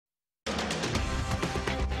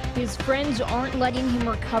His friends aren't letting him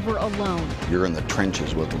recover alone. You're in the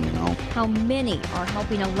trenches with them, you know. How many are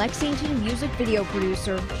helping a Lexington music video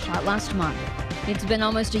producer shot last month? It's been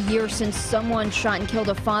almost a year since someone shot and killed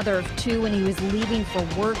a father of two when he was leaving for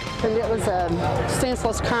work. And it was a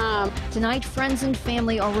senseless crime. Tonight, friends and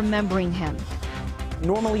family are remembering him.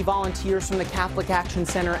 Normally, volunteers from the Catholic Action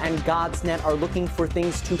Center and God's Net are looking for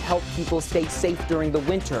things to help people stay safe during the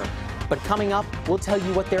winter. But coming up, we'll tell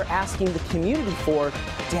you what they're asking the community for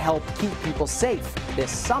to help keep people safe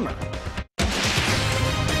this summer.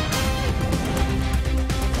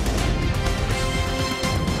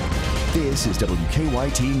 This is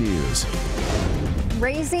WKYT News.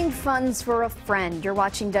 Raising funds for a friend. You're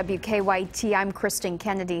watching WKYT. I'm Kristen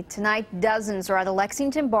Kennedy. Tonight, dozens are at a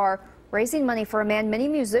Lexington bar raising money for a man many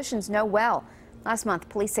musicians know well. Last month,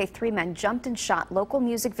 police say 3 men jumped and shot local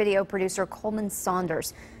music video producer Coleman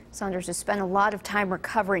Saunders. Saunders has spent a lot of time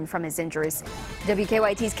recovering from his injuries.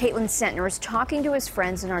 WKYT's Caitlin Sentner is talking to his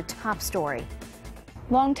friends in our top story.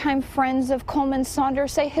 Longtime friends of Coleman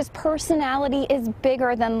Saunders say his personality is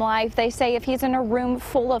bigger than life. They say if he's in a room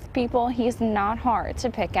full of people, he's not hard to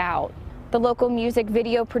pick out. The local music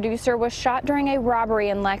video producer was shot during a robbery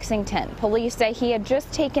in Lexington. Police say he had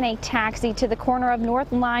just taken a taxi to the corner of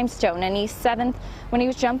North Limestone and East 7th when he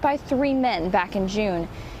was jumped by 3 men back in June.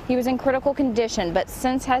 He was in critical condition, but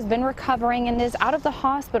since has been recovering and is out of the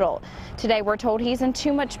hospital. Today, we're told he's in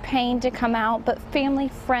too much pain to come out, but family,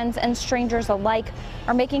 friends, and strangers alike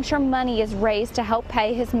are making sure money is raised to help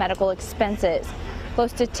pay his medical expenses.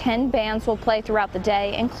 Close to 10 bands will play throughout the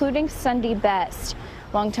day, including Sunday Best.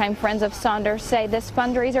 Longtime friends of Saunders say this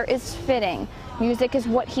fundraiser is fitting. Music is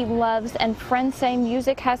what he loves, and friends say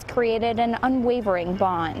music has created an unwavering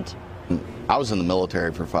bond. I was in the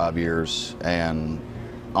military for 5 years, and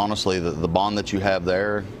honestly, the bond that you have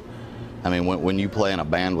there, I mean, when you play in a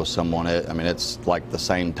band with someone, it's like the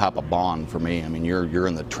same type of bond for me. I mean, you're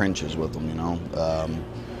in the trenches with them, you know.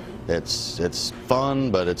 It's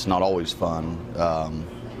fun, but it's not always fun.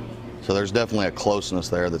 So there's definitely a closeness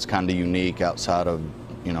there that's kind of unique outside of,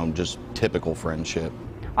 you know, just typical friendship.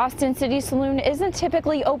 Austin City Saloon isn't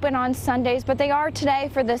typically open on Sundays, but they are today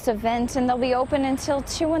for this event, and they'll be open until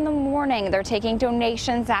 2 in the morning. They're taking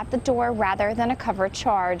donations at the door rather than a cover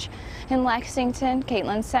charge. In Lexington,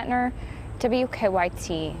 Caitlin Sentner,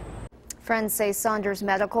 WKYT. Friends say Saunders'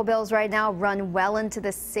 medical bills right now run well into the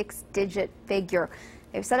 6-digit figure.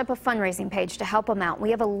 They've set up a fundraising page to help him out. We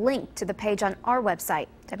have a link to the page on our website,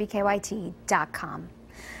 WKYT.com.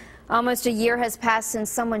 Almost a year has passed since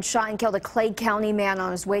someone shot and killed a Clay County man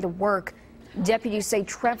on his way to work. Deputies say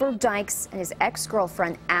Trevor Dykes and his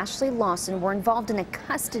ex-girlfriend Ashley Lawson were involved in a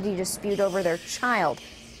custody dispute over their child.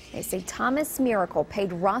 They say Thomas Miracle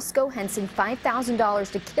paid Roscoe Henson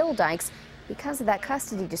 $5,000 to kill Dykes because of that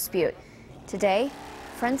custody dispute. Today,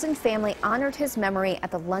 friends and family honored his memory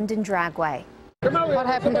at the London Dragway. What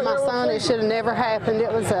happened to my son, it should have never happened.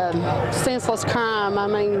 It was a senseless crime. I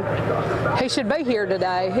mean, he should be here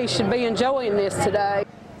today. He should be enjoying this today.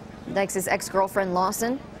 Dykes' ex-girlfriend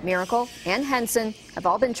Lawson, Miracle, and Henson have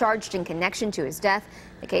all been charged in connection to his death.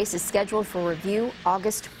 The case is scheduled for review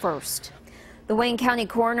August 1st. The Wayne County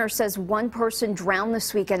coroner says 1 person drowned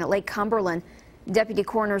this weekend at Lake Cumberland. Deputy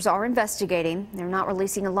coroners are investigating. They're not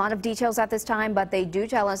releasing a lot of details at this time, but they do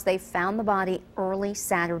tell us they found the body early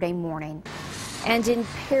Saturday morning. And in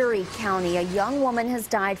Perry County, a young woman has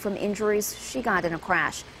died from injuries she got in a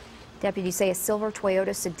crash. Deputies say a silver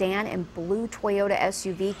Toyota sedan and blue Toyota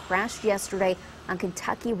SUV crashed yesterday on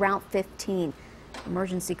Kentucky Route 15.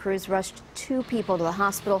 Emergency crews rushed 2 people to the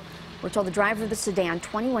hospital. We're told the driver of the sedan,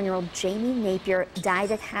 21-year-old Jamie Napier,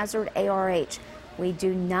 died at Hazard ARH. We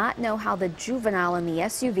do not know how the juvenile in the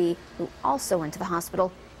SUV, who also went to the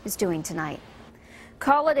hospital, is doing tonight.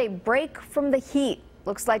 Call it a break from the heat.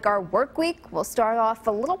 Looks like our work week will start off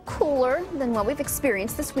a little cooler than what we've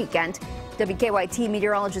experienced this weekend. WKYT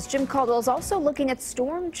meteorologist Jim Caldwell is also looking at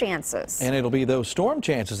storm chances. And it'll be those storm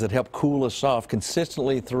chances that help cool us off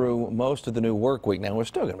consistently through most of the new work week. Now, we're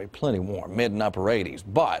still going to be plenty warm, mid and upper 80s,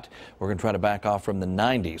 but we're going to try to back off from the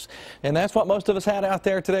 90s. And that's what most of us had out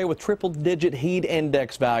there today with triple-digit heat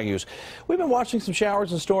index values. We've been watching some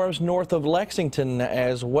showers and storms north of Lexington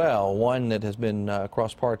as well. One that has been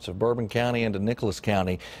across parts of Bourbon County into Nicholas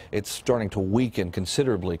County. It's starting to weaken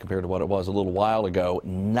considerably compared to what it was a little while ago.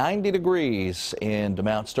 90 degrees in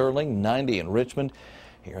Mount Sterling, 90 in Richmond.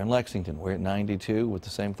 Here in Lexington, we're at 92 with the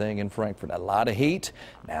same thing in Frankfort. A lot of heat.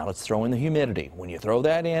 Now let's throw in the humidity. When you throw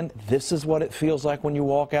that in, this is what it feels like when you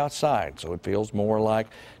walk outside. So it feels more like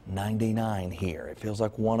 99 here. It feels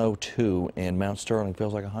like 102 in Mount Sterling.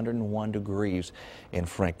 Feels like 101 degrees in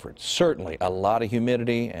Frankfort. Certainly a lot of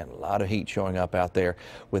humidity and a lot of heat showing up out there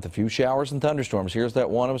with a few showers and thunderstorms. Here's that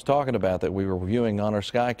one I was talking about that we were viewing on our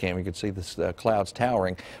sky cam. You could see the clouds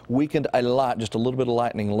towering. Weakened a lot, just a little bit of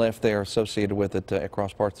lightning left there associated with it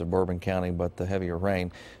across parts of Bourbon County, but the heavier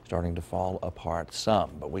rain starting to fall apart some.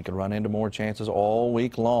 But we could run into more chances all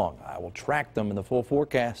week long. I will track them in the full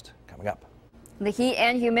forecast coming up. The heat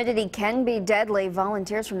and humidity can be deadly.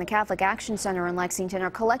 Volunteers from the Catholic Action Center in Lexington are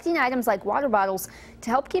collecting items like water bottles to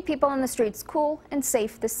help keep people on the streets cool and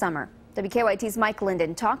safe this summer. WKYT's Mike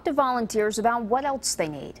Linden talked to volunteers about what else they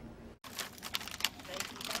need.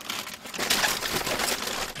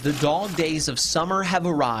 The dog days of summer have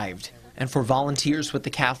arrived, and for volunteers with the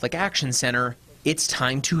Catholic Action Center, it's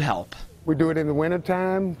time to help. We do it in the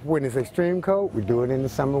wintertime when it's extreme cold. We do it in the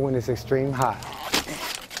summer when it's extreme hot.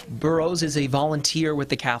 Burroughs is a volunteer with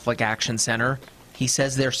the Catholic Action Center. He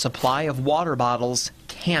says their supply of water bottles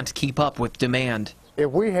can't keep up with demand.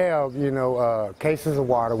 If we have, cases of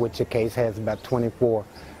water, which a case has about 24,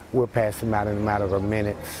 we'll pass them out in a matter of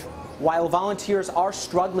minutes. While volunteers are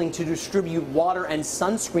struggling to distribute water and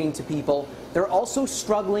sunscreen to people, they're also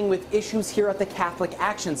struggling with issues here at the Catholic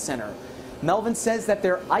Action Center. Melvin says that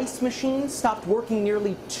their ice machine stopped working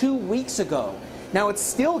nearly 2 weeks ago. Now, it's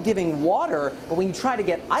still giving water, but when you try to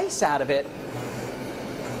get ice out of it,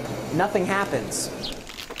 nothing happens.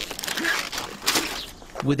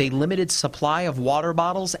 With a limited supply of water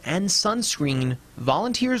bottles and sunscreen,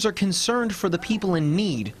 volunteers are concerned for the people in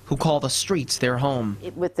need who call the streets their home.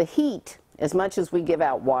 With the heat, as much as we give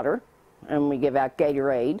out water and we give out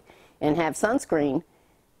Gatorade and have sunscreen,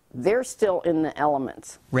 they're still in the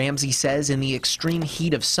elements. Ramsey says in the extreme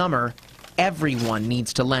heat of summer, everyone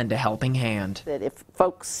needs to lend a helping hand. That if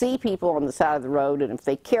folks see people on the side of the road and if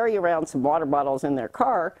they carry around some water bottles in their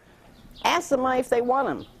car, ask somebody if they want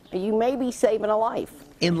them. You may be saving a life.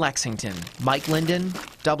 In Lexington, Mike Linden,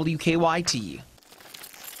 WKYT.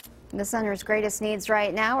 The center's greatest needs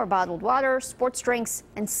right now are bottled water, sports drinks,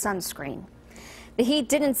 and sunscreen. The heat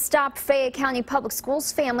didn't stop Fayette County Public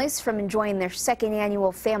Schools families from enjoying their second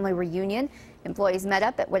annual family reunion. Employees met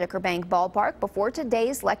up at Whitaker Bank Ballpark before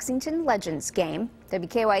today's Lexington Legends game.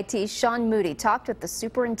 WKYT's Sean Moody talked with the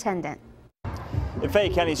superintendent. The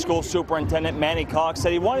Fayette County School Superintendent Manny Cox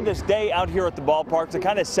said he wanted this day out here at the ballpark to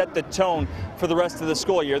kind of set the tone for the rest of the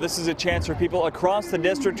school year. This is a chance for people across the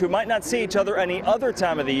district who might not see each other any other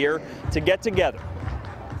time of the year to get together.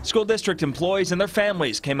 School district employees and their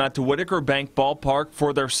families came out to Whitaker Bank Ballpark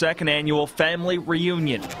for their second annual family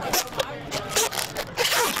reunion.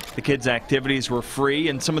 The kids' activities were free,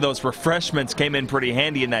 and some of those refreshments came in pretty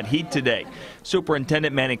handy in that heat today.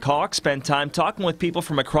 Superintendent Manny Cox spent time talking with people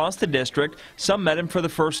from across the district. Some met him for the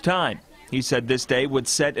first time. He said this day would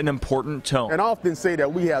set an important tone. And I often say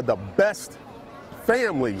that we have the best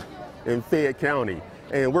family in Fayette County,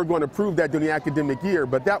 and we're going to prove that during the academic year,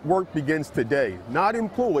 but that work begins today. Not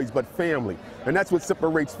employees, but family. And that's what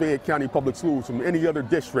separates Fayette County Public Schools from any other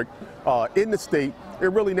district in the state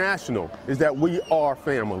and really national, is that we are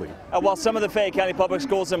family. While some of the Fayette County Public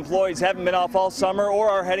Schools employees haven't been off all summer or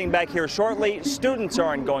are heading back here shortly, students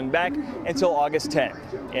aren't going back until August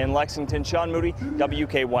 10th. In Lexington, Sean Moody,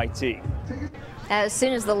 WKYT. As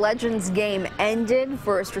soon as the Legends game ended,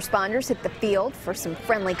 first responders hit the field for some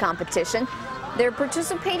friendly competition. They're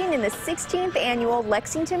participating in the 16th annual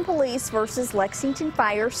Lexington Police versus Lexington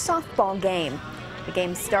Fire softball game. The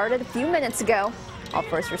game started a few minutes ago. All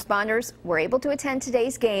first responders were able to attend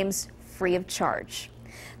today's games free of charge.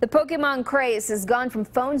 The Pokemon craze has gone from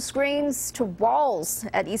phone screens to walls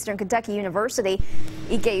at Eastern Kentucky University.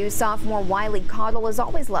 EKU sophomore Wiley Caudill has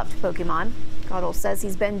always loved Pokemon. Caudill says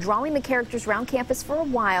he's been drawing the characters around campus for a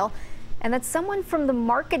while, and that someone from the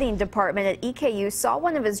marketing department at EKU saw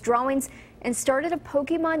one of his drawings and started a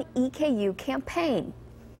Pokemon EKU campaign.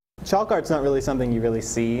 Chalk art's not really something you really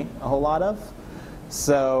see a whole lot of,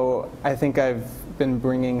 so I think I've been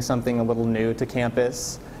bringing something a little new to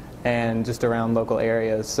campus and just around local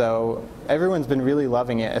areas. So everyone's been really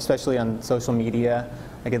loving it, especially on social media.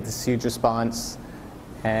 I get this huge response,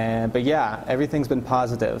 but yeah, everything's been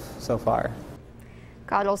positive so far.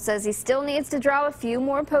 Caudill says he still needs to draw a few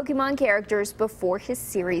more Pokemon characters before his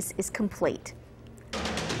series is complete.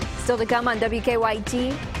 Still to come on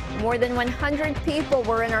WKYT, more than 100 people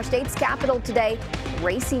were in our state's capital today,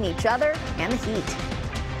 racing each other and the heat.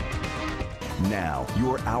 Now,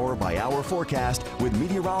 your hour-by-hour forecast with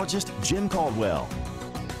meteorologist Jim Caldwell.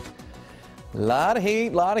 A lot of heat,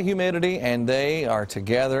 a lot of humidity, and they are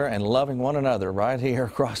together and loving one another right here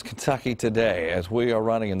across Kentucky today as we are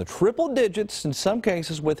running in the triple digits, in some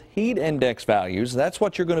cases with heat index values. That's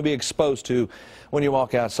what you're going to be exposed to when you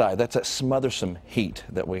walk outside. That's that smothersome heat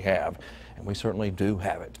that we have. And we certainly do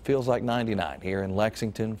have it. Feels like 99 here in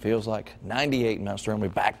Lexington. Feels like 98 in Mount Sterling. We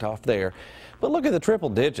backed off there. But look at the triple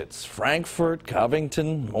digits. Frankfort,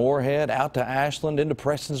 Covington, Moorhead, out to Ashland, into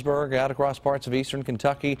Prestonsburg, out across parts of eastern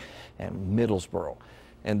Kentucky, and Middlesboro.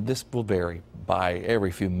 And this will vary by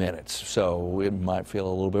every few minutes, so it might feel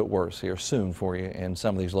a little bit worse here soon for you in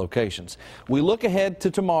some of these locations. We look ahead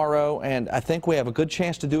to tomorrow, and I think we have a good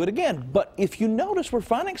chance to do it again. But if you notice, we're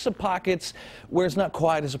finding some pockets where it's not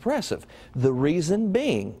quite as oppressive. The reason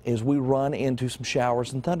being is we run into some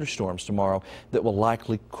showers and thunderstorms tomorrow that will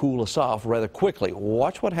likely cool us off rather quickly.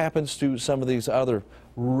 Watch what happens to some of these other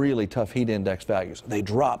really tough heat index values. They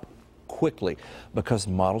drop quickly because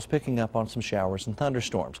the model's picking up on some showers and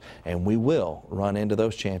thunderstorms, and we will run into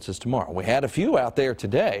those chances tomorrow. We had a few out there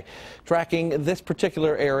today tracking this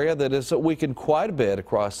particular area that is weakened quite a bit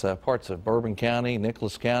across parts of Bourbon County,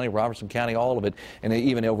 Nicholas County, Robertson County, all of it, and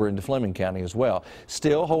even over into Fleming County as well.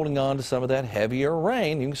 Still holding on to some of that heavier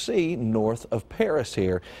rain you can see north of Paris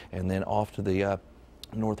here, and then off to the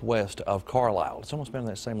northwest of Carlisle. It's almost been in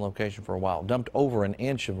that same location for a while. Dumped over an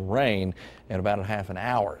inch of rain in about a half an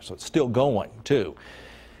hour, so it's still going too.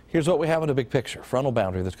 Here's what we have in a big picture. Frontal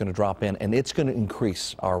boundary that's going to drop in, and it's going to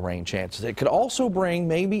increase our rain chances. It could also bring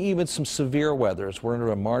maybe even some severe weather as we're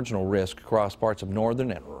under a marginal risk across parts of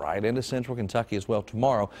northern and right into central Kentucky as well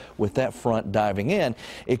tomorrow. With that front diving in,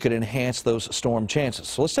 it could enhance those storm chances.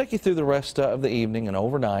 So let's take you through the rest of the evening and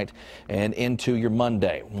overnight and into your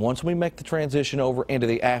Monday. Once we make the transition over into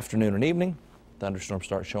the afternoon and evening, thunderstorms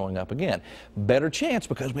start showing up again. Better chance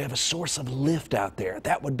because we have a source of lift out there.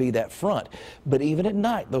 That would be that front. But even at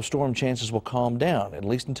night, those storm chances will calm down, at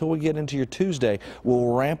least until we get into your Tuesday.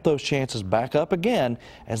 We'll ramp those chances back up again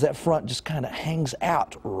as that front just kind of hangs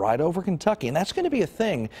out right over Kentucky. And that's going to be a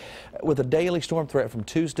thing with a daily storm threat from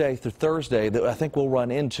Tuesday through Thursday that I think we'll run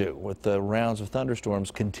into with the rounds of thunderstorms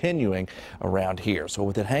continuing around here. So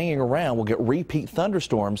with it hanging around, we'll get repeat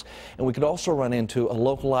thunderstorms, and we could also run into a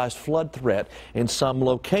localized flood threat in some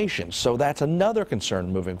locations. So that's another concern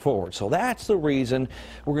moving forward. So that's the reason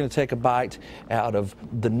we're going to take a bite out of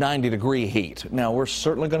the 90-degree heat. Now, we're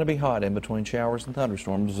certainly going to be hot in between showers and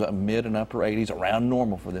thunderstorms, mid and upper 80s, around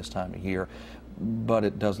normal for this time of year. But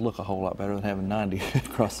it does look a whole lot better than having 90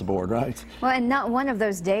 across the board, right? Well, and not one of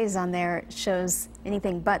those days on there shows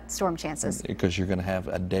anything but storm chances. Because you're going to have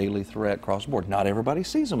a daily threat across the board. Not everybody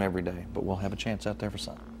sees them every day, but we'll have a chance out there for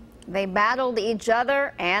some. They battled each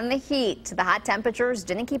other and the heat. The hot temperatures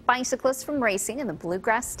didn't keep bicyclists from racing in the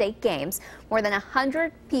Bluegrass State Games. More than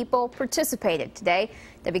 100 people participated today.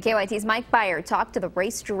 WKYT's Mike Byer talked to the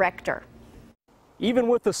race director. Even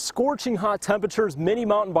with the scorching hot temperatures, many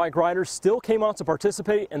mountain bike riders still came out to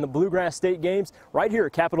participate in the Bluegrass State Games right here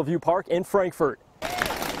at Capitol View Park in Frankfort.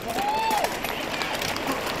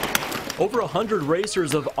 Over 100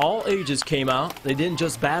 racers of all ages came out. They didn't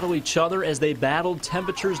just battle each other as they battled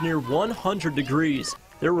temperatures near 100 degrees.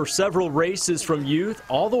 There were several races from youth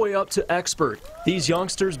all the way up to expert. These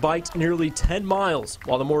youngsters biked nearly 10 miles,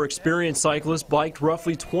 while the more experienced cyclists biked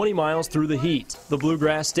roughly 20 miles through the heat. The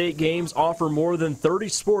Bluegrass State Games offer more than 30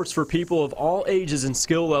 sports for people of all ages and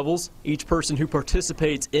skill levels. Each person who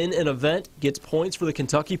participates in an event gets points for the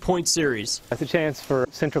Kentucky Point Series. It's a chance for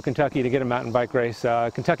Central Kentucky to get a mountain bike race.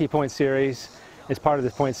 Kentucky Point Series is part of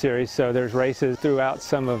the Point Series, so there's races throughout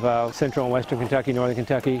some of Central and Western Kentucky, Northern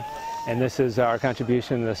Kentucky, and this is our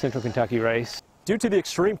contribution to the Central Kentucky race. Due to the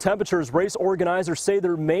extreme temperatures, race organizers say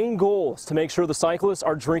their main goal is to make sure the cyclists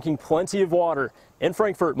are drinking plenty of water. In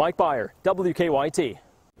Frankfort, Mike Byer, WKYT.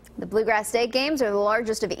 The Bluegrass State Games are the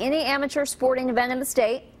largest of any amateur sporting event in the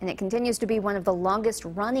state, and it continues to be one of the longest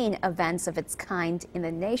running events of its kind in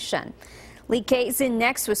the nation. Lee Kaysen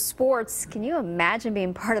next with sports. Can you imagine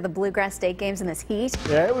being part of the Bluegrass State Games in this heat?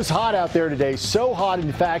 Yeah, it was hot out there today. So hot,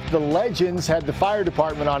 in fact, the Legends had the fire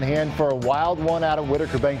department on hand for a wild one out of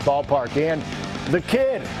Whitaker Bank Ballpark. And the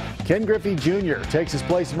kid, Ken Griffey Jr., takes his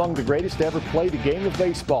place among the greatest to ever play the game of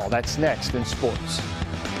baseball. That's next in sports.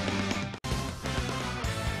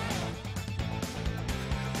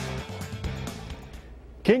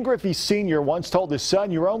 Ken Griffey Sr. once told his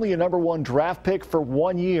son, "You're only a #1 draft pick for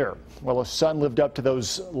 1 year." Well, his son lived up to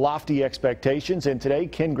those lofty expectations, and today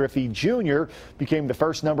Ken Griffey Jr. became the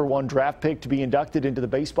first #1 draft pick to be inducted into the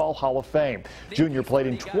Baseball Hall of Fame. Jr. played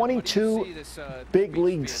in 22 big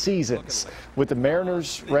league seasons with the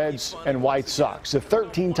Mariners, Reds, and White Sox. A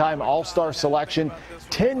 13-time All-Star selection,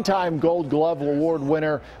 10-time Gold Glove Award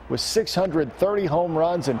winner with 630 home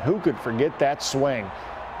runs, and who could forget that swing?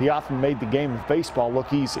 He often made the game of baseball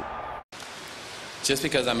look easy. Just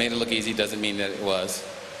because I made it look easy doesn't mean that it was.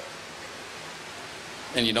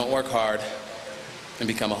 And you don't work hard and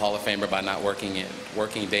become a Hall of Famer by not working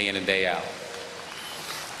day in and day out.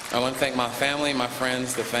 I want to thank my family, my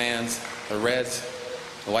friends, the fans, the Reds,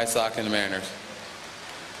 the White Sox, and the Mariners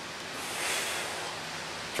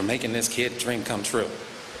for making this kid's dream come true.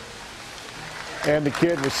 And the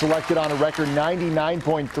kid was selected on a record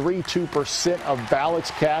 99.32% of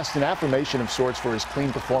ballots cast, an affirmation of sorts for his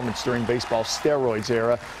clean performance during baseball's steroids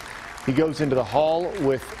era. He goes into the Hall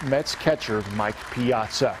with Mets catcher Mike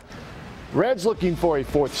Piazza. Reds looking for a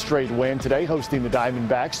 4th straight win today, hosting the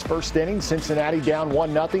Diamondbacks. First inning, Cincinnati down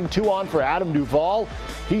 1-0. 2 on for Adam Duvall.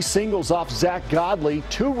 He singles off Zach Godley.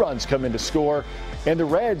 2 runs come in to score, and the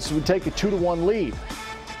Reds would take a 2-1 lead.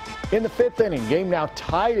 In the 5th inning, game now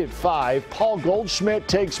tied at 5. Paul Goldschmidt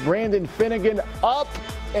takes Brandon Finnegan up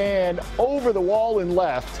and over the wall and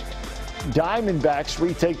left. Diamondbacks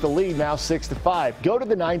retake the lead, now 6-5. Go to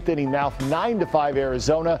the 9th inning, now 9-5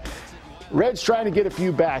 Arizona. Reds trying to get a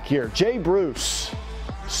few back here. Jay Bruce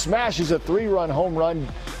smashes a 3-run home run.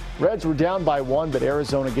 Reds were down by 1, but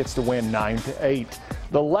Arizona gets the win 9-8.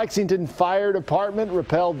 The Lexington Fire Department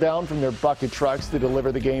rappelled down from their bucket trucks to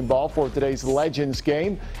deliver the game ball for today's Legends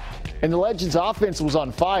game. And the Legends offense was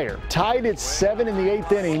on fire. Tied at 7 in the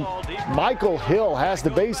 8th inning, Michael Hill has the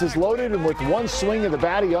bases loaded, and with one swing of the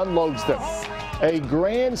bat, he unloads them. A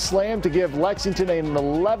grand slam to give Lexington an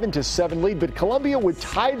 11-7 lead, but Columbia would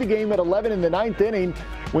tie the game at 11 in the 9th inning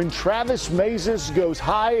when Travis Mazes goes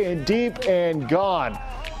high and deep and gone.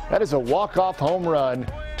 That is a walk-off home run.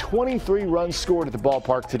 23 runs scored at the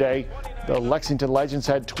ballpark today. The Lexington Legends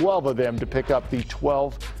had 12 of them to pick up the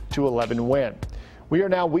 12-11 win. We are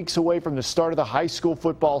now weeks away from the start of the high school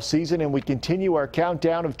football season, and we continue our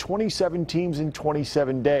countdown of 27 teams in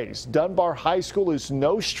 27 days. Dunbar High School is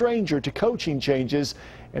no stranger to coaching changes,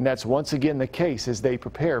 and that's once again the case as they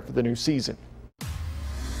prepare for the new season.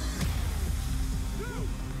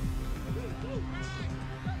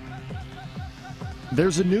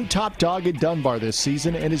 There's a new top dog at Dunbar this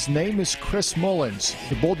season, and his name is Chris Mullins.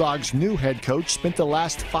 The Bulldogs' new head coach spent the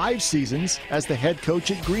last 5 seasons as the head coach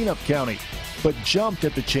at Greenup County, but jumped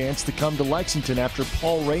at the chance to come to Lexington after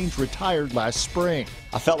Paul Range retired last spring.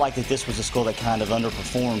 I felt like that this was a school that kind of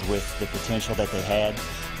underperformed with the potential that they had,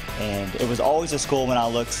 and it was always a school when I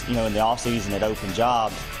looked, in the offseason at open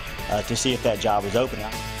jobs to see if that job was open.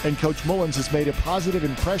 And Coach Mullins has made a positive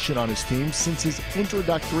impression on his team since his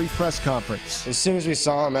introductory press conference. As soon as we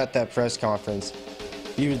saw him at that press conference,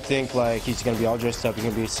 you would think like he's going to be all dressed up, he's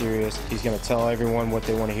going to be serious, he's going to tell everyone what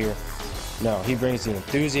they want to hear. No, he brings the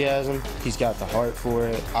enthusiasm, he's got the heart for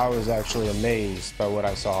it. I was actually amazed by what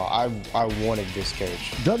I saw. I wanted this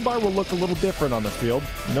coach. Dunbar will look a little different on the field.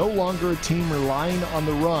 No longer a team relying on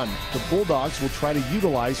the run. The Bulldogs will try to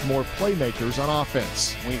utilize more playmakers on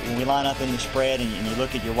offense. When we line up in the spread and you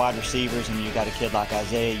look at your wide receivers, and you've got a kid like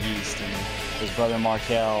Isaiah Yeast and his brother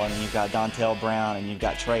Markel, and you've got Dontel Brown, and you've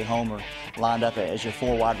got Trey Homer lined up as your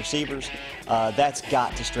 4 wide receivers, that's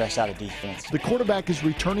got to stress out a defense. The quarterback is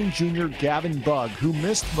returning junior Gavin Bugg, who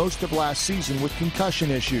missed most of last season with concussion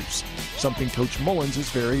issues, something Coach Mullins is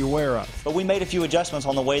very aware of. But we made a few adjustments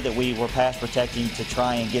on the way that we were pass protecting to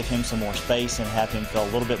try and give him some more space and have him feel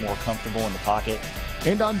a little bit more comfortable in the pocket.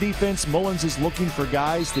 And on defense, Mullins is looking for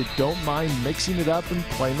guys that don't mind mixing it up and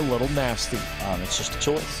playing a little nasty. It's just a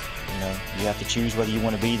choice. You have to choose whether you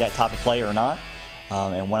want to be that type of player or not.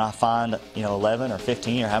 And when I find, 11 or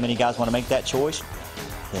 15 or how many guys want to make that choice,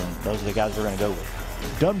 then those are the guys we're going to go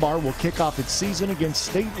with. Dunbar will kick off its season against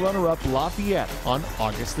state runner-up Lafayette on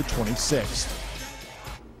August the 26th.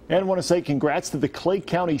 And I want to say congrats to the Clay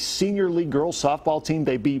County Senior League girls softball team.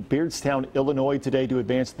 They beat Beardstown, Illinois today to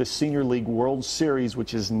advance to the Senior League World Series,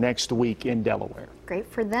 which is next week in Delaware. Great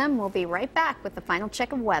for them. We'll be right back with the final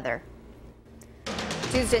check of weather.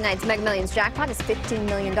 Tuesday night's Mega Millions jackpot is $15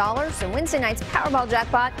 million, and Wednesday night's Powerball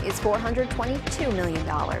jackpot is $422 million.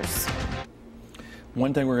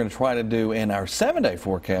 One thing we're going to try to do in our 7-day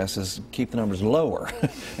forecast is keep the numbers lower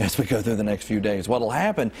as we go through the next few days. What will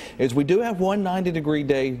happen is we do have one 90-degree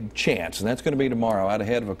day chance, and that's going to be tomorrow out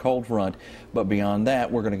ahead of a cold front. But beyond that,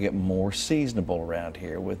 we're going to get more seasonable around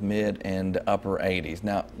here with mid and upper 80s.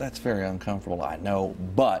 Now, that's very uncomfortable, I know,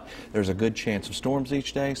 but there's a good chance of storms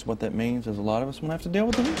each day. So what that means is a lot of us won't have to deal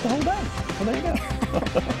with them the whole day. Well, there you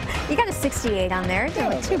go. You got a 68 on there.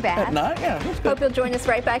 Doing too bad. At night, yeah. Hope you'll join us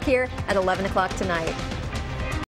right back here at 11 o'clock tonight.